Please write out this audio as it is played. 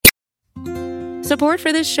Support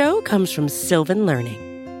for this show comes from Sylvan Learning.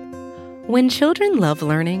 When children love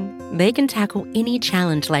learning, they can tackle any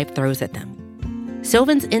challenge life throws at them.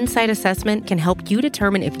 Sylvan's Insight Assessment can help you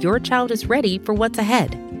determine if your child is ready for what's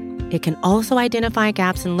ahead. It can also identify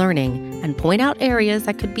gaps in learning and point out areas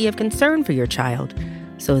that could be of concern for your child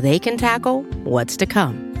so they can tackle what's to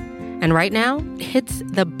come. And right now, it's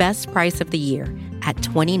the best price of the year at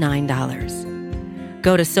 $29.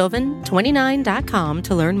 Go to sylvan29.com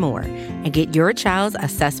to learn more and get your child's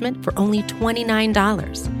assessment for only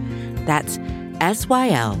 $29. That's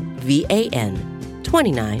SYLVAN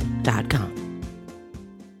 29.com.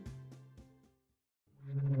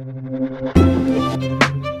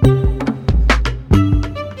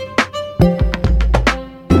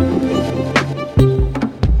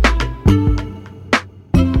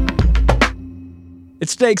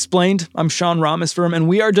 It's Today Explained. I'm Sean Rameswaram, and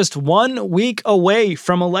we are just 1 week away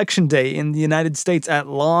from Election Day in the United States at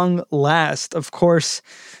long last. Of course,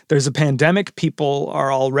 there's a pandemic. People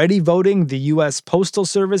are already voting. The U.S. Postal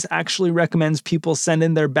Service actually recommends people send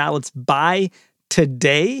in their ballots by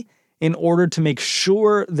today in order to make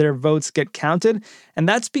sure their votes get counted. And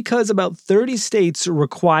that's because about 30 states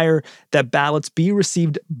require that ballots be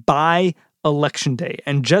received by Election Day.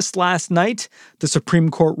 And just last night, the Supreme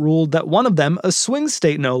Court ruled that one of them, a swing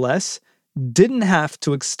state no less, didn't have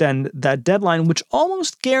to extend that deadline, which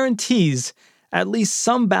almost guarantees at least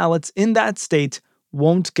some ballots in that state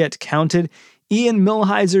won't get counted. Ian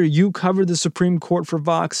Millhiser, you cover the Supreme Court for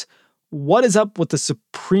Vox. What is up with the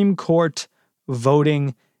Supreme Court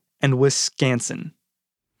voting and Wisconsin?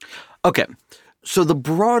 Okay. So the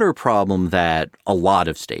broader problem that a lot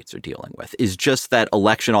of states are dealing with is just that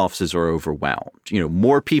election offices are overwhelmed.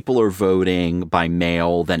 More people are voting by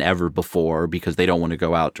mail than ever before because they don't want to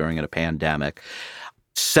go out during a pandemic.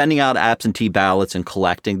 Sending out absentee ballots and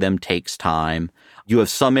collecting them takes time. You have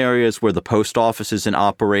some areas where the post office isn't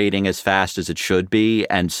operating as fast as it should be,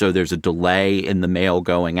 and so there's a delay in the mail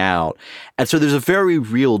going out. And so there's a very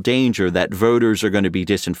real danger that voters are going to be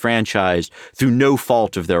disenfranchised through no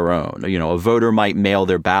fault of their own. A voter might mail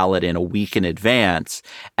their ballot in a week in advance,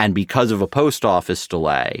 and because of a post office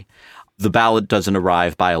delay, the ballot doesn't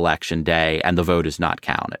arrive by Election Day, and the vote is not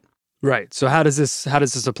counted. Right. So how does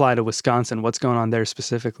this apply to Wisconsin? What's going on there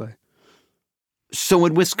specifically? So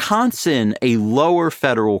in Wisconsin, a lower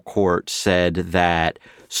federal court said that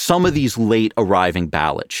some of these late arriving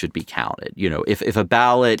ballots should be counted. If a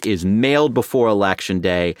ballot is mailed before Election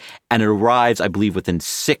Day and it arrives, I believe, within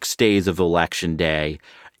 6 days of Election Day,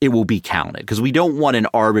 it will be counted, because we don't want an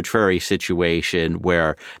arbitrary situation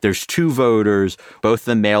where there's two voters, both of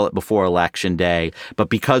them mail it before Election Day, but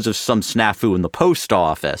because of some snafu in the post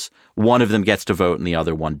office, one of them gets to vote and the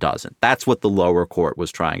other one doesn't. That's what the lower court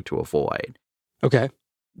was trying to avoid. Okay.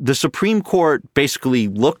 The Supreme Court basically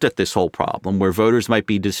looked at this whole problem where voters might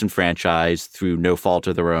be disenfranchised through no fault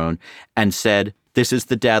of their own and said, this is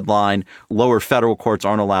the deadline. Lower federal courts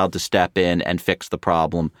aren't allowed to step in and fix the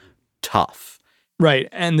problem. Tough. Right.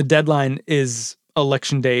 And the deadline is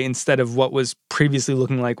Election Day instead of what was previously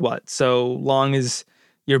looking like what? So long as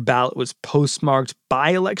your ballot was postmarked by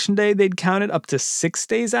Election Day, they'd count it up to 6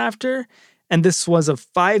 days after. And this was a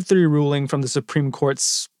 5-3 ruling from the Supreme Court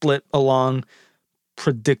split along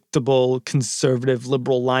predictable conservative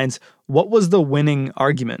liberal lines. What was the winning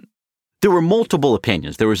argument? There were multiple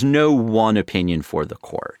opinions. There was no one opinion for the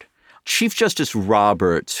court. Chief Justice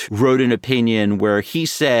Roberts wrote an opinion where he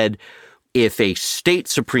said, if a state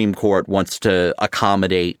Supreme Court wants to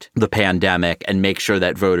accommodate the pandemic and make sure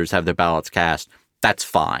that voters have their ballots cast, that's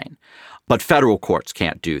fine. But federal courts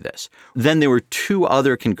can't do this. Then there were two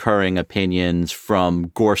other concurring opinions from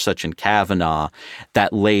Gorsuch and Kavanaugh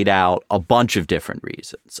that laid out a bunch of different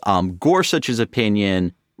reasons. Gorsuch's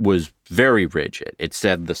opinion was very rigid. It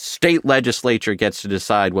said the state legislature gets to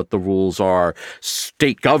decide what the rules are.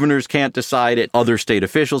 State governors can't decide it. Other state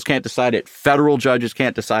officials can't decide it. Federal judges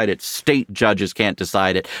can't decide it. State judges can't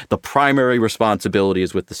decide it. The primary responsibility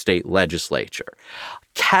is with the state legislature.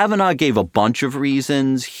 Kavanaugh gave a bunch of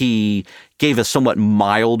reasons. He gave a somewhat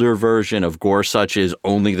milder version of Gorsuch's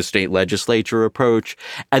only the state legislature approach.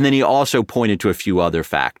 And then he also pointed to a few other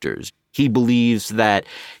factors. He believes that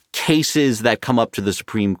cases that come up to the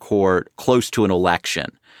Supreme Court close to an election,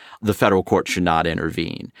 the federal court should not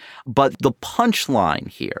intervene. But the punchline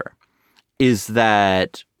here is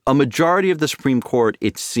that a majority of the Supreme Court,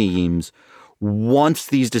 it seems, wants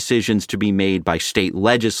these decisions to be made by state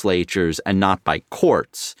legislatures and not by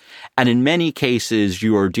courts. And in many cases,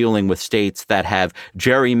 you are dealing with states that have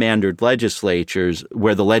gerrymandered legislatures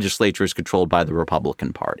where the legislature is controlled by the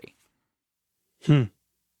Republican Party.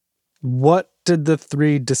 What did the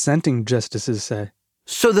three dissenting justices say?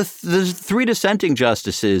 So the three dissenting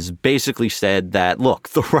justices basically said that, look,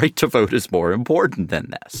 the right to vote is more important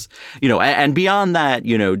than this. And beyond that,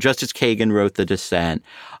 Justice Kagan wrote the dissent.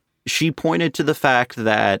 She pointed to the fact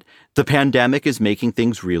that the pandemic is making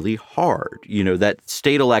things really hard, that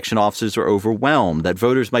state election offices are overwhelmed, that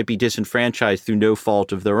voters might be disenfranchised through no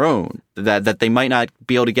fault of their own, that they might not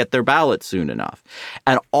be able to get their ballot soon enough.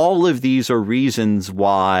 And all of these are reasons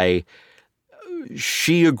why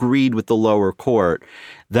she agreed with the lower court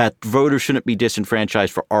that voters shouldn't be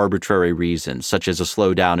disenfranchised for arbitrary reasons, such as a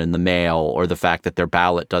slowdown in the mail or the fact that their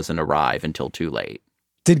ballot doesn't arrive until too late.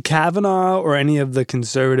 Did Kavanaugh or any of the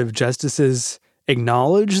conservative justices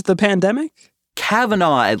acknowledge the pandemic?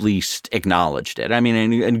 Kavanaugh at least acknowledged it. I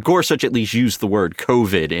mean, and Gorsuch at least used the word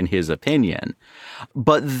COVID in his opinion.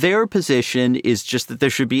 But their position is just that there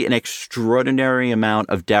should be an extraordinary amount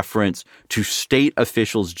of deference to state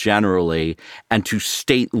officials generally and to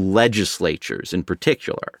state legislatures in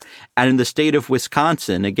particular. And in the state of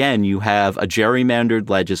Wisconsin, again, you have a gerrymandered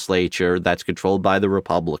legislature that's controlled by the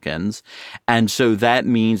Republicans. And so that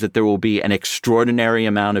means that there will be an extraordinary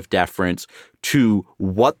amount of deference to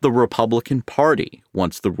what the Republican Party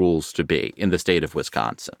wants the rules to be in the state of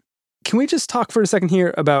Wisconsin. Can we just talk for a second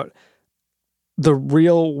here about the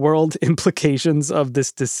real world implications of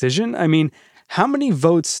this decision? I mean, how many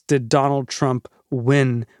votes did Donald Trump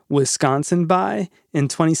win Wisconsin by in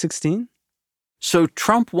 2016? So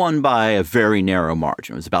Trump won by a very narrow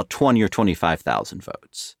margin. It was about 20 or 25,000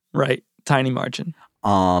 votes. Right. Tiny margin.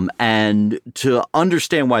 And to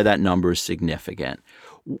understand why that number is significant,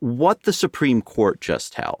 what the Supreme Court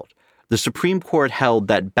just held. The Supreme Court held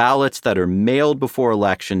that ballots that are mailed before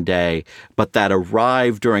Election Day, but that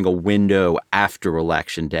arrive during a window after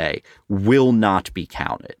Election Day, will not be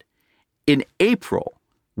counted. In April,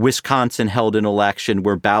 Wisconsin held an election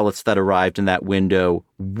where ballots that arrived in that window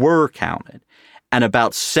were counted, and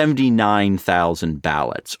about 79,000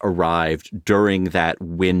 ballots arrived during that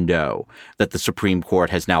window that the Supreme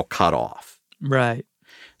Court has now cut off. Right.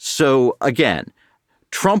 So again,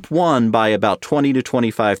 Trump won by about 20 to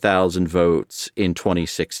 25,000 votes in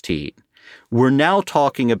 2016. We're now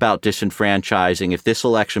talking about disenfranchising, if this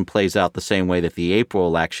election plays out the same way that the April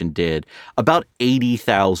election did, about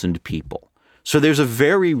 80,000 people. So there's a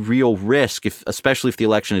very real risk, especially if the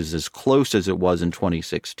election is as close as it was in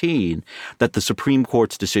 2016, that the Supreme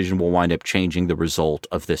Court's decision will wind up changing the result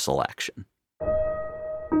of this election.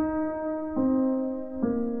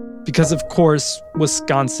 Because, of course,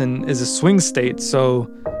 Wisconsin is a swing state, so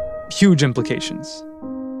huge implications.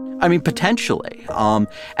 I mean, potentially. And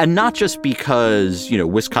not just because,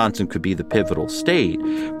 Wisconsin could be the pivotal state,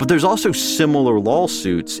 but there's also similar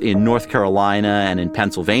lawsuits in North Carolina and in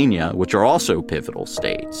Pennsylvania, which are also pivotal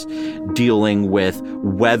states, dealing with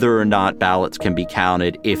whether or not ballots can be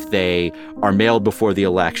counted if they are mailed before the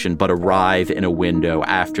election but arrive in a window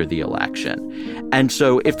after the election. And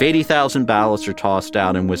so if 80,000 ballots are tossed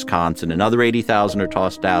out in Wisconsin, another 80,000 are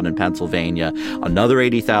tossed out in Pennsylvania, another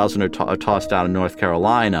 80,000 are tossed out in North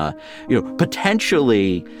Carolina,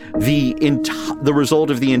 potentially the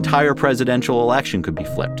result of the entire presidential election could be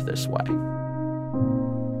flipped this way.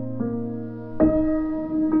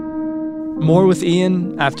 More with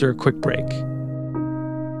Ian after a quick break.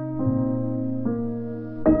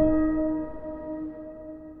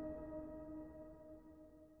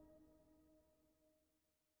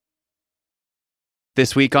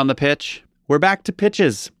 This week on The Pitch, we're back to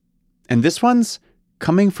pitches. And this one's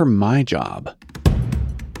coming from my job.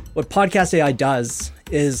 What Podcast AI does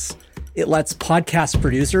is it lets podcast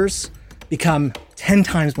producers become 10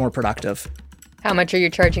 times more productive. How much are you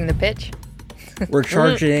charging the pitch? We're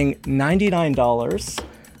charging $99,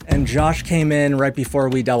 and Josh came in right before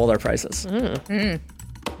we doubled our prices.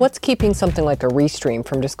 What's keeping something like a Restream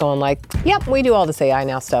from just going like, yep, we do all this AI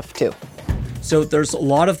now stuff too? So there's a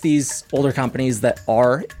lot of these older companies that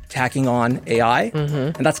are tacking on AI,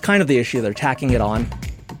 and that's kind of the issue. They're tacking it on.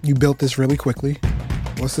 You built this really quickly.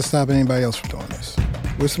 What's to stop anybody else from doing this?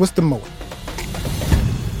 What's the moat?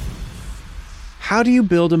 How do you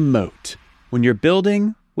build a moat when you're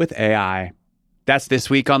building with AI? That's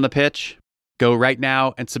this week on The Pitch. Go right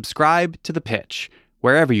now and subscribe to The Pitch,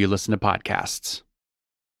 wherever you listen to podcasts.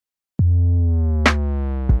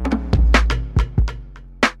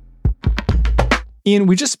 Ian,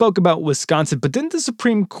 we just spoke about Wisconsin, but didn't the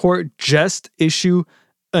Supreme Court just issue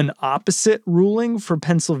an opposite ruling for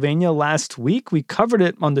Pennsylvania last week? We covered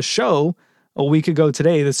it on the show a week ago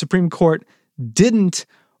today. The Supreme Court didn't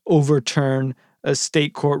overturn a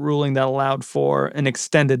state court ruling that allowed for an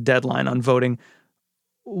extended deadline on voting.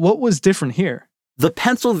 What was different here? The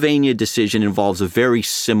Pennsylvania decision involves a very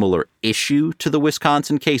similar issue to the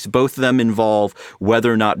Wisconsin case. Both of them involve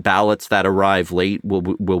whether or not ballots that arrive late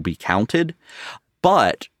will be counted.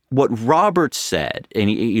 But what Roberts said, and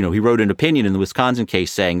he wrote an opinion in the Wisconsin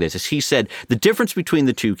case saying this, is he said the difference between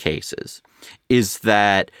the two cases is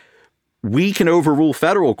that we can overrule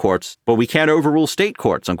federal courts, but we can't overrule state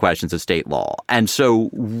courts on questions of state law. And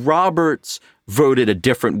so Roberts voted a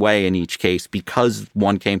different way in each case because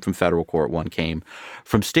one came from federal court, one came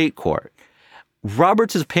from state court.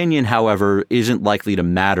 Roberts' opinion, however, isn't likely to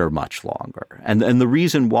matter much longer. And the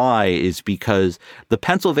reason why is because the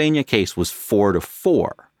Pennsylvania case was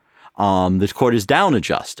 4-4. The court is down a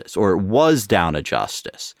justice, or it was down a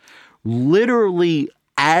justice. Literally,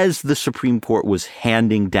 as the Supreme Court was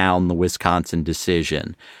handing down the Wisconsin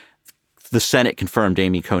decision, the Senate confirmed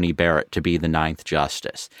Amy Coney Barrett to be the 9th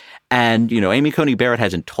justice. And, Amy Coney Barrett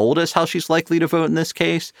hasn't told us how she's likely to vote in this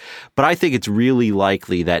case, but I think it's really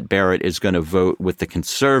likely that Barrett is going to vote with the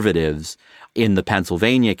conservatives in the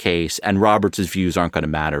Pennsylvania case, and Roberts' views aren't going to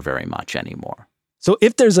matter very much anymore. So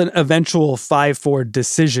if there's an eventual 5-4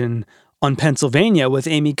 decision on Pennsylvania with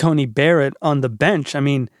Amy Coney Barrett on the bench,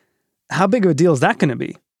 how big of a deal is that going to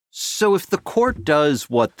be? So if the court does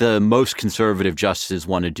what the most conservative justices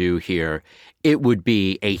want to do here, it would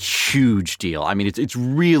be a huge deal. It's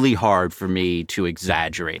really hard for me to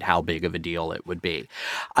exaggerate how big of a deal it would be.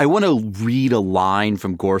 I want to read a line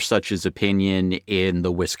from Gorsuch's opinion in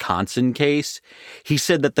the Wisconsin case. He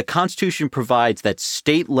said that the Constitution provides that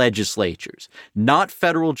state legislatures, not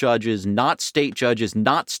federal judges, not state judges,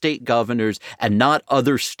 not state governors, and not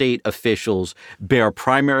other state officials bear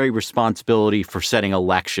primary responsibility for setting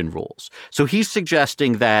election rules. So he's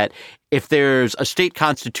suggesting that if there's a state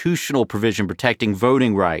constitutional provision protecting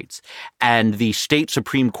voting rights and the state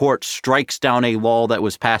Supreme Court strikes down a law that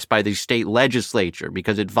was passed by the state legislature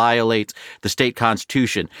because it violates the state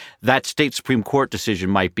constitution, that state Supreme Court decision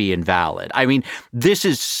might be invalid. This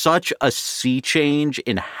is such a sea change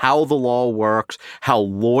in how the law works, how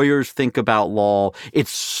lawyers think about law.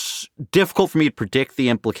 It's difficult for me to predict the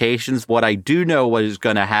implications. What I do know what is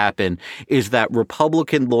going to happen is that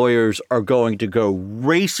Republican lawyers are going to go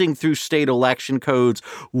racing through state election codes,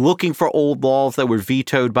 looking for old laws that were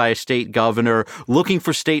vetoed by a state governor, looking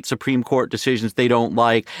for state Supreme Court decisions they don't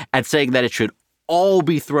like, and saying that it should all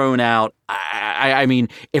be thrown out.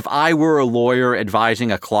 If I were a lawyer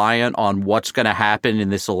advising a client on what's going to happen in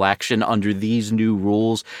this election under these new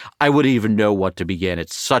rules, I wouldn't even know what to begin.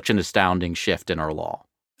 It's such an astounding shift in our law.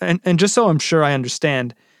 And just so I'm sure I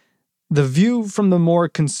understand, the view from the more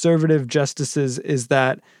conservative justices is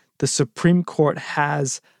that the Supreme Court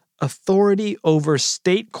has authority over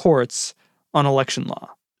state courts on election law.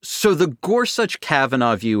 So the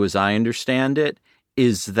Gorsuch-Kavanaugh view, as I understand it,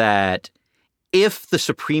 is that if the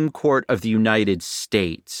Supreme Court of the United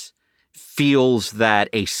States feels that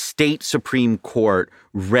a state Supreme Court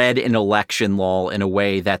read an election law in a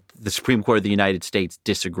way that the Supreme Court of the United States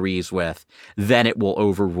disagrees with, then it will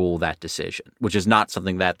overrule that decision, which is not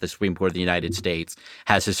something that the Supreme Court of the United States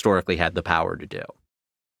has historically had the power to do.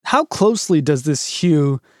 How closely does this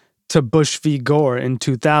hew to Bush v. Gore in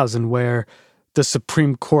 2000, where the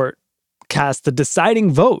Supreme Court cast the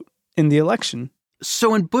deciding vote in the election?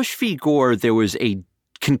 So in Bush v. Gore, there was a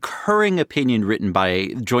concurring opinion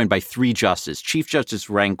joined by 3 justices, Chief Justice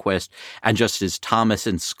Rehnquist and Justice Thomas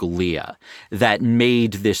and Scalia, that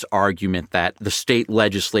made this argument that the state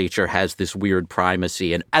legislature has this weird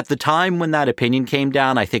primacy. And at the time when that opinion came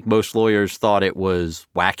down, I think most lawyers thought it was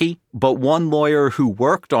wacky. But one lawyer who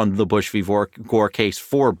worked on the Bush v. Gore case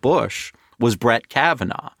for Bush was Brett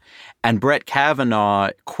Kavanaugh. And Brett Kavanaugh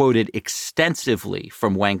quoted extensively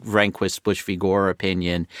from Rehnquist's Bush v. Gore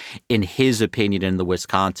opinion in his opinion in the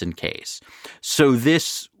Wisconsin case. So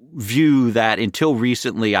this view that until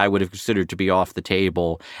recently I would have considered to be off the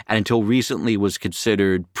table and until recently was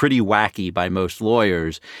considered pretty wacky by most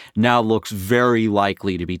lawyers now looks very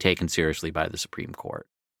likely to be taken seriously by the Supreme Court.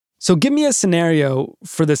 So give me a scenario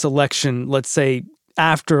for this election, let's say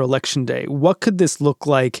after Election Day. What could this look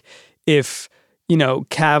like if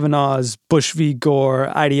Kavanaugh's Bush v. Gore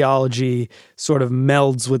ideology sort of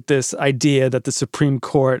melds with this idea that the Supreme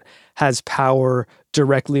Court has power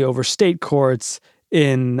directly over state courts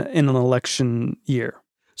in an election year?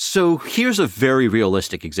 So here's a very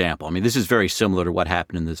realistic example. This is very similar to what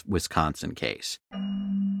happened in this Wisconsin case.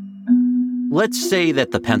 Let's say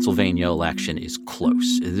that the Pennsylvania election is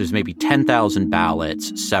close. There's maybe 10,000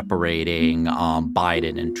 ballots separating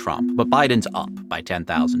Biden and Trump, but Biden's up by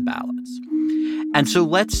 10,000 ballots. And so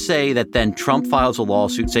let's say that then Trump files a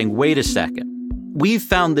lawsuit saying, wait a second, we've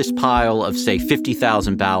found this pile of, say,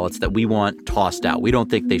 50,000 ballots that we want tossed out. We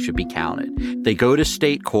don't think they should be counted. They go to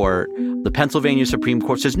state court. The Pennsylvania Supreme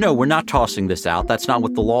Court says, no, we're not tossing this out. That's not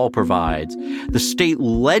what the law provides. The state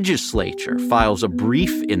legislature files a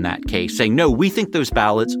brief in that case saying, no, we think those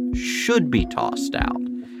ballots should be tossed out.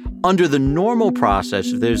 Under the normal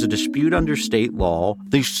process, if there's a dispute under state law,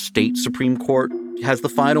 the state Supreme Court has the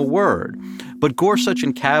final word. But Gorsuch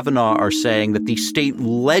and Kavanaugh are saying that the state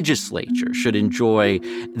legislature should enjoy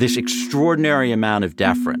this extraordinary amount of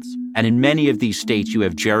deference. And in many of these states, you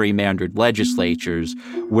have gerrymandered legislatures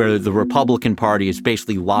where the Republican Party is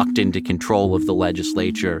basically locked into control of the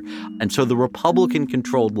legislature. And so the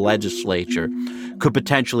Republican-controlled legislature could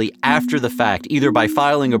potentially, after the fact, either by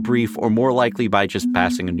filing a brief or more likely by just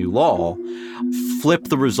passing a new law, flip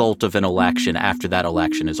the result of an election after that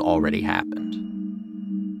election has already happened.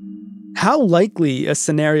 How likely a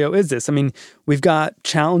scenario is this? I mean, we've got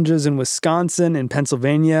challenges in Wisconsin and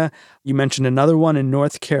Pennsylvania. You mentioned another one in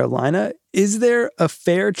North Carolina. Is there a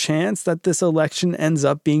fair chance that this election ends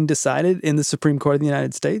up being decided in the Supreme Court of the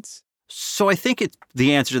United States? So I think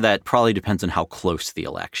the answer to that probably depends on how close the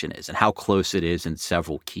election is and how close it is in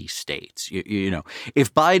several key states. You know,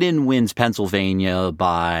 if Biden wins Pennsylvania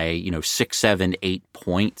by, 6, 7, 8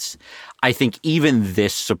 points, I think even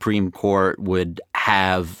this Supreme Court would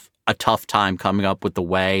have a tough time coming up with the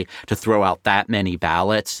way to throw out that many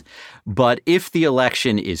ballots. But if the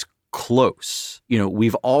election is close,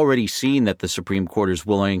 we've already seen that the Supreme Court is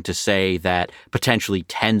willing to say that potentially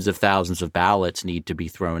tens of thousands of ballots need to be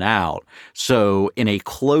thrown out. So in a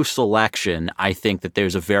close election, I think that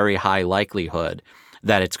there's a very high likelihood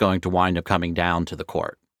that it's going to wind up coming down to the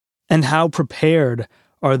court. And how prepared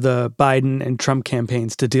are the Biden and Trump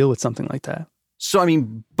campaigns to deal with something like that? So, I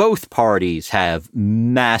mean, both parties have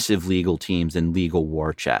massive legal teams and legal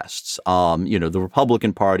war chests. The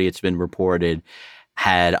Republican Party, it's been reported,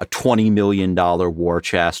 had a $20 million war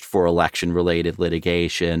chest for election-related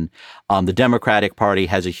litigation. The Democratic Party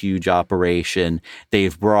has a huge operation.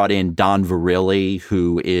 They've brought in Don Verrilli,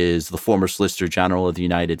 who is the former Solicitor General of the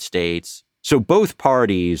United States. So both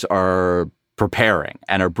parties are preparing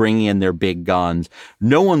and are bringing in their big guns.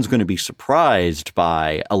 No one's going to be surprised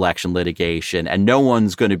by election litigation, and no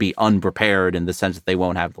one's going to be unprepared in the sense that they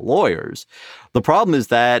won't have the lawyers. The problem is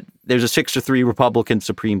that there's a 6-3 Republican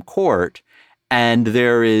Supreme Court, and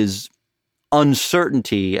there is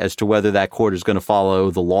uncertainty as to whether that court is going to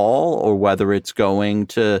follow the law or whether it's going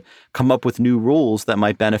to come up with new rules that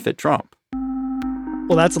might benefit Trump.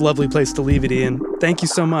 Well, that's a lovely place to leave it, Ian. Thank you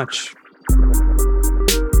so much.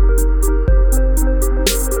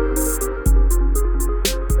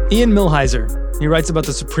 Ian Millhiser. He writes about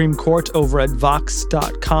the Supreme Court over at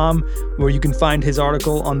Vox.com, where you can find his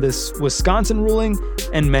article on this Wisconsin ruling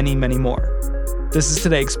and many, many more. This is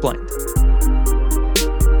Today Explained.